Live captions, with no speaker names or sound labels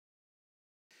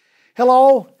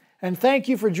Hello, and thank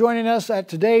you for joining us at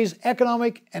today's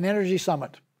Economic and Energy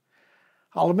Summit.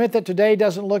 I'll admit that today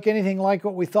doesn't look anything like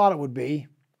what we thought it would be.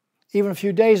 Even a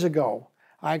few days ago,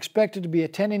 I expected to be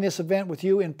attending this event with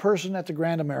you in person at the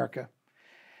Grand America.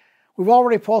 We've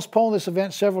already postponed this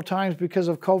event several times because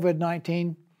of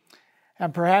COVID-19,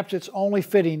 and perhaps it's only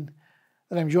fitting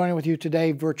that I'm joining with you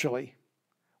today virtually.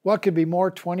 What could be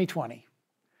more 2020?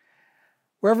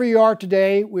 Wherever you are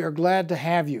today, we are glad to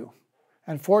have you.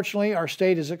 Unfortunately, our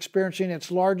state is experiencing its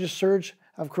largest surge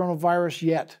of coronavirus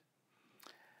yet.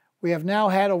 We have now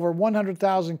had over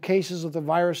 100,000 cases of the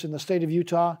virus in the state of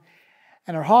Utah,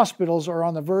 and our hospitals are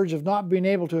on the verge of not being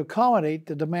able to accommodate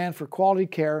the demand for quality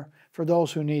care for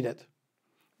those who need it.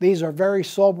 These are very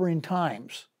sobering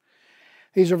times.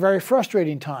 These are very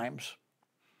frustrating times.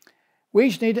 We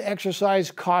each need to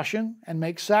exercise caution and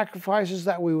make sacrifices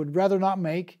that we would rather not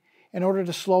make in order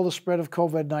to slow the spread of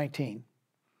COVID-19.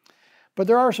 But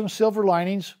there are some silver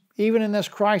linings, even in this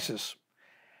crisis.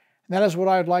 And that is what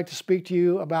I would like to speak to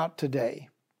you about today.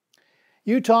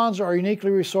 Utahns are uniquely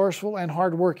resourceful and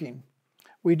hardworking.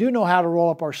 We do know how to roll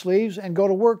up our sleeves and go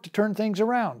to work to turn things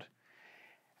around.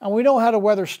 And we know how to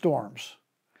weather storms.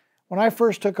 When I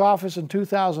first took office in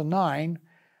 2009,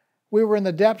 we were in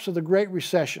the depths of the Great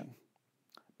Recession.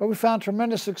 But we found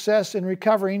tremendous success in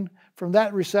recovering from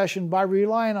that recession by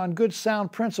relying on good,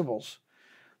 sound principles.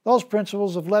 Those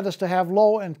principles have led us to have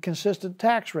low and consistent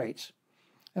tax rates.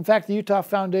 In fact, the Utah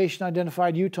Foundation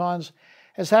identified Utahns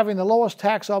as having the lowest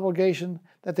tax obligation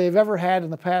that they've ever had in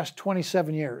the past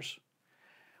 27 years.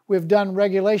 We have done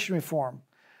regulation reform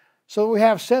so that we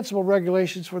have sensible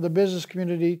regulations for the business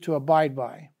community to abide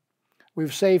by.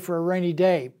 We've saved for a rainy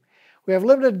day. We have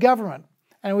limited government,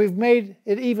 and we've made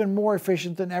it even more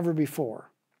efficient than ever before.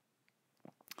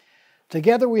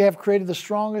 Together, we have created the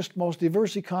strongest, most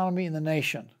diverse economy in the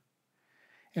nation.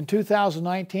 In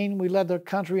 2019, we led the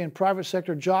country in private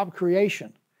sector job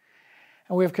creation,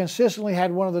 and we have consistently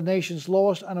had one of the nation's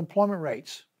lowest unemployment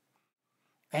rates.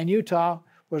 And Utah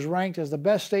was ranked as the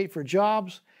best state for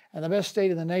jobs and the best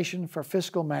state in the nation for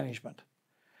fiscal management.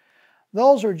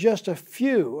 Those are just a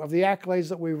few of the accolades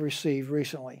that we've received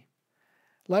recently.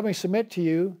 Let me submit to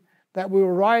you that we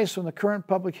will rise from the current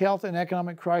public health and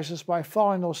economic crisis by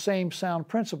following those same sound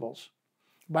principles,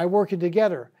 by working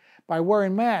together, by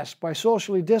wearing masks, by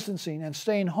socially distancing and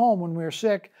staying home when we are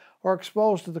sick or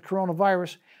exposed to the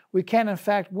coronavirus. We can in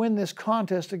fact win this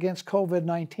contest against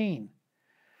COVID-19.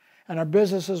 And our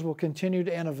businesses will continue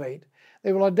to innovate.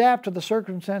 They will adapt to the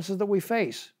circumstances that we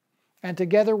face. And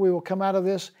together we will come out of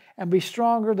this and be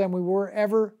stronger than we were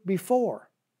ever before.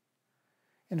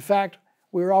 In fact,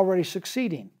 we are already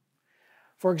succeeding.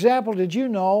 For example, did you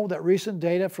know that recent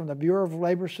data from the Bureau of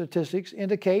Labor Statistics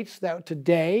indicates that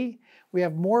today we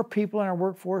have more people in our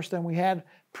workforce than we had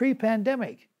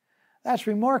pre-pandemic? That's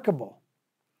remarkable.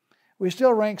 We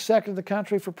still rank second in the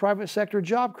country for private sector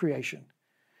job creation.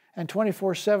 And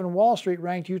 24/7 Wall Street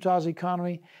ranked Utah's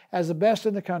economy as the best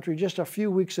in the country just a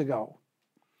few weeks ago.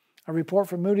 A report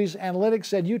from Moody's Analytics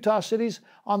said Utah cities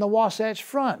on the Wasatch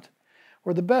Front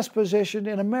were the best positioned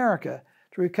in America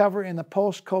to recover in the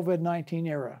post-COVID-19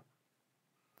 era.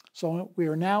 So we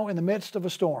are now in the midst of a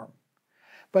storm.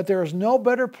 But there is no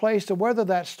better place to weather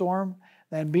that storm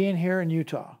than being here in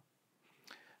Utah.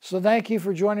 So thank you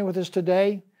for joining with us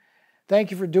today.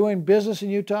 Thank you for doing business in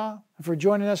Utah and for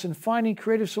joining us in finding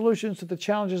creative solutions to the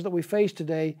challenges that we face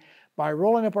today by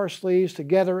rolling up our sleeves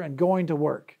together and going to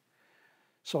work.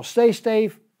 So stay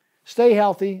safe, stay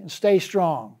healthy, and stay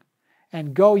strong.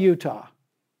 And go Utah!